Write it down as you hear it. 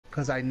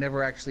because I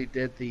never actually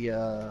did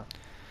the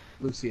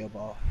Lucio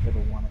ball. Never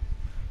won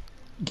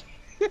it.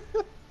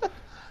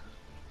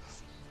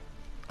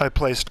 I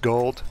placed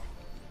gold.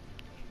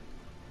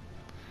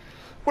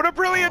 What a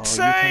brilliant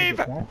save!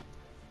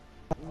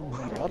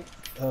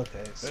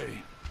 Okay. So.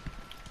 Hey.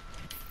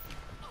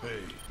 Hey.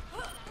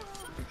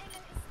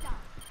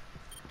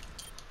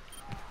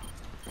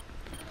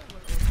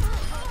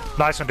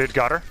 Nice one, dude.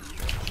 Got her.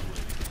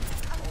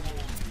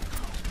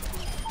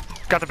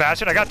 Got the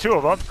bastion. I got 2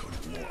 of them.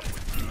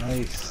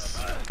 Nice.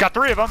 Got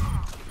 3 of them.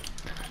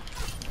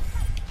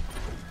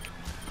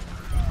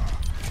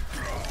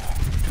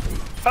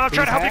 Oh, I'm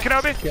trying to help you,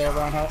 Kenobi.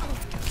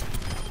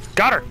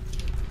 Got her.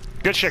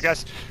 Good shit,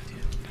 guys.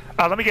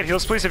 Let me get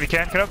heals, please, if you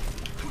can, Kenobi.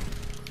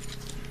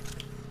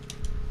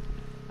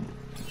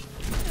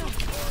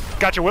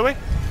 Got you, Willie.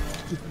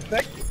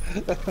 Thank you.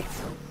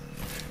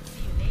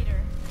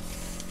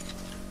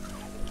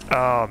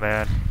 Oh,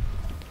 man.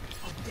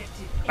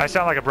 I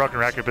sound like a broken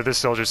record, but this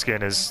soldier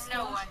skin is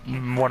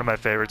one of my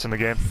favorites in the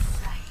game.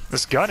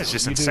 This gun is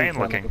just insane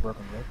looking.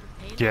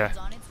 Yeah.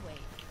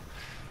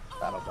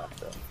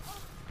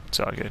 It's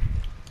all good.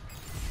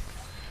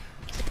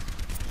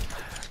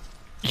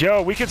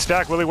 Yo, we can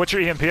stack. Willie, what's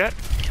your EMP at?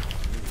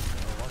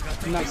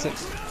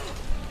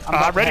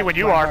 I'm ready when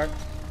you are.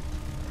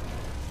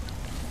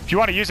 If you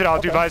want to use it, I'll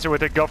do visor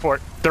with it. Go for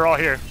it. They're all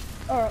here.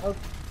 Alright.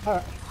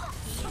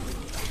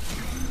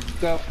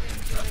 Go.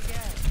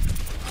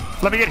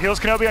 Let me get heals,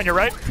 Kenobi, on your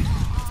right.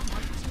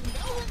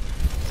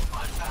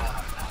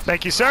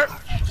 Thank you, sir.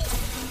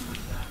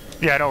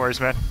 Yeah, no worries,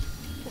 man.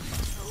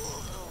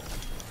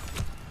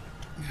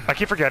 I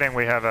keep forgetting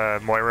we have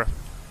a Moira.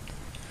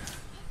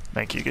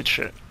 Thank you, good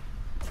shit.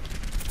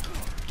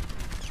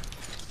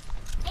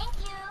 Thank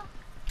you.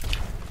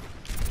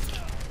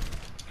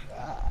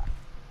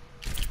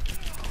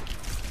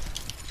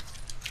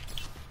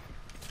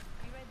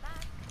 Be right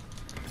back.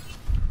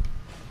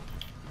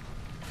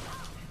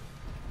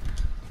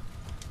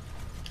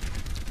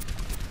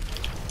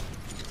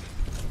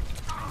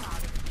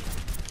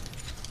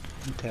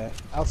 Okay.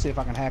 I'll see if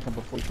I can hack him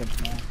before he comes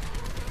down.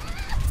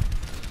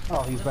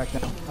 Oh, he's back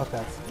down.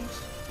 Okay.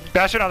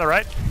 Bastion on the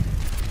right.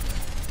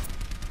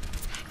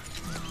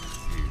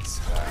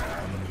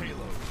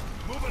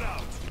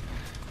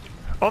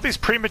 All these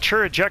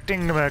premature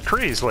ejecting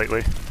McCrees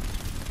lately.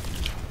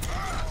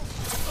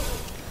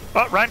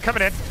 Oh, Ryan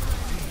coming in.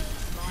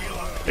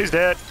 He's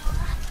dead.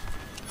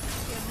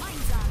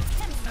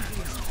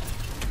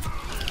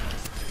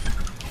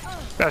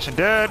 Bastion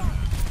dead.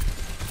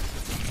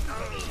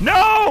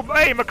 No!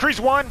 Hey,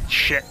 McCree's won.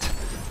 Shit.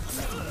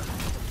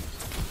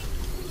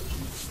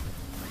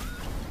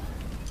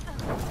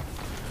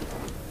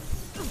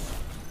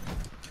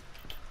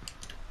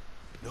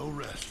 No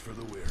rest for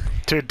the weary.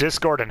 Dude,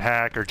 Discord and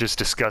hack are just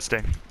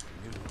disgusting.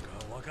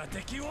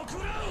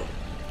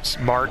 It's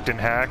marked and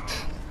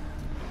hacked.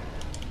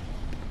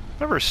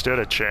 Never stood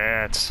a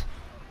chance.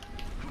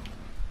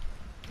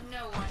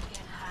 No one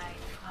can hide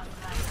from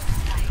my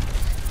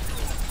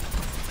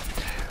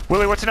sight.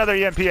 Willie, what's another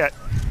EMP at?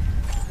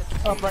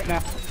 Up right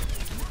now.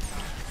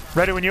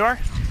 Ready when you are?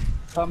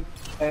 Come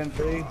and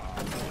 3.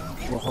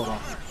 Well, hold on.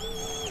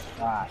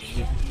 Ah,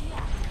 shit.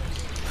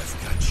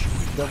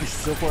 Go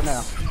for it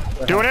now.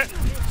 Doing it?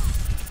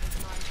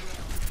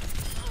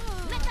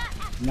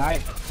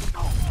 Nice.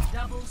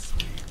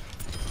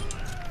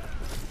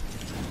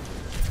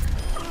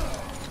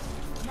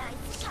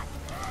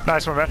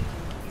 Nice one, man.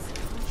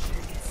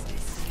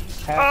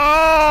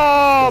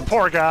 Oh,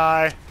 poor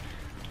guy.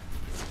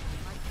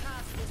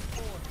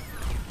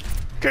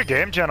 Good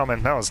game,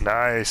 gentlemen. That was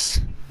nice.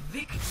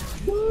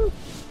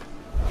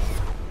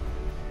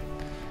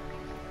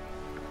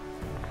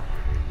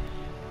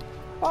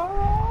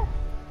 Oh.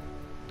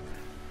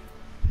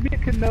 Me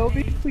and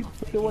Kenobi, we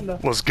doing the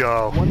Let's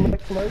go. one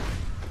leg float.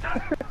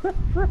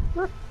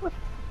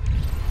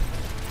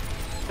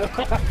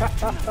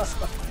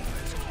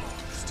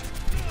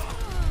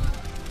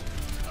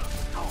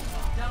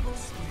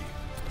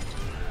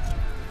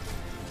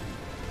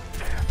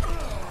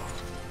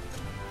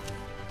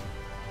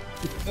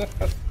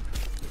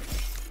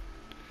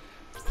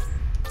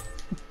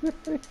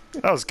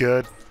 That was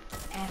good.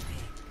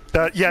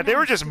 Yeah, they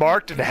were just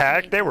marked and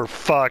hacked. They were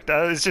fucked.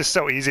 It was just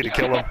so easy to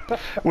kill them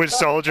with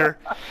Soldier.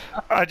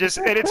 And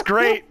it's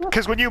great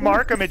because when you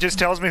mark them, it just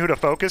tells me who to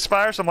focus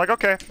fire. So I'm like,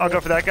 okay, I'll go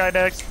for that guy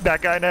next,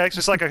 that guy next.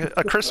 It's like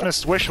a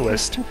Christmas wish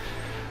list.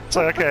 It's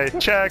like, okay,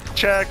 check,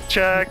 check,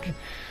 check.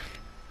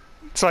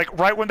 It's like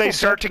right when they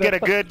start to get a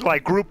good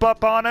like group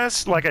up on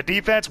us, like a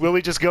defense,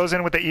 Willie just goes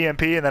in with the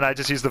EMP and then I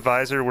just use the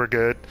visor. We're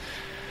good.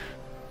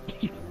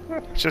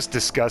 It's just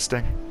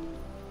disgusting.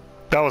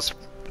 That was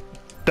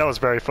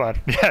very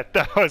fun. Yeah,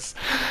 that was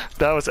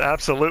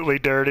absolutely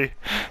dirty.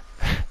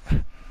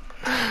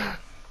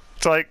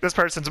 It's like, this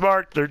person's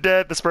marked, they're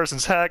dead, this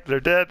person's hacked, they're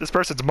dead, this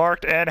person's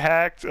marked and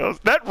hacked.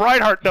 That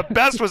Reinhardt, the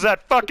best was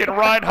that fucking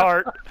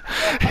Reinhardt.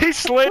 He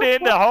slid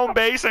into home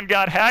base and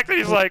got hacked, and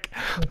he's like,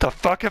 what the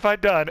fuck have I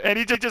done? And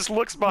he just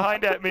looks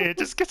behind at me and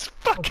just gets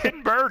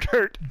fucking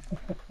murdered.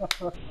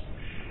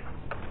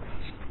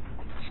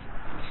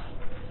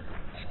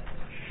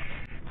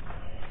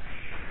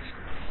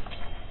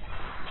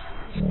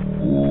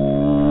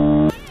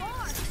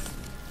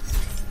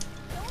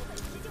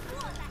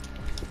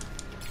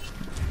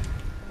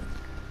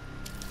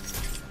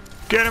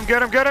 Get him,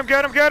 get him, get him,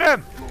 get him, get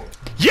him!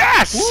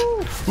 Yes!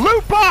 Woo!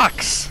 Loot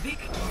box!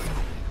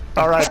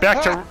 Alright,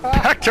 back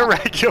to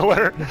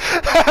regular.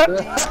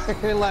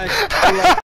 Like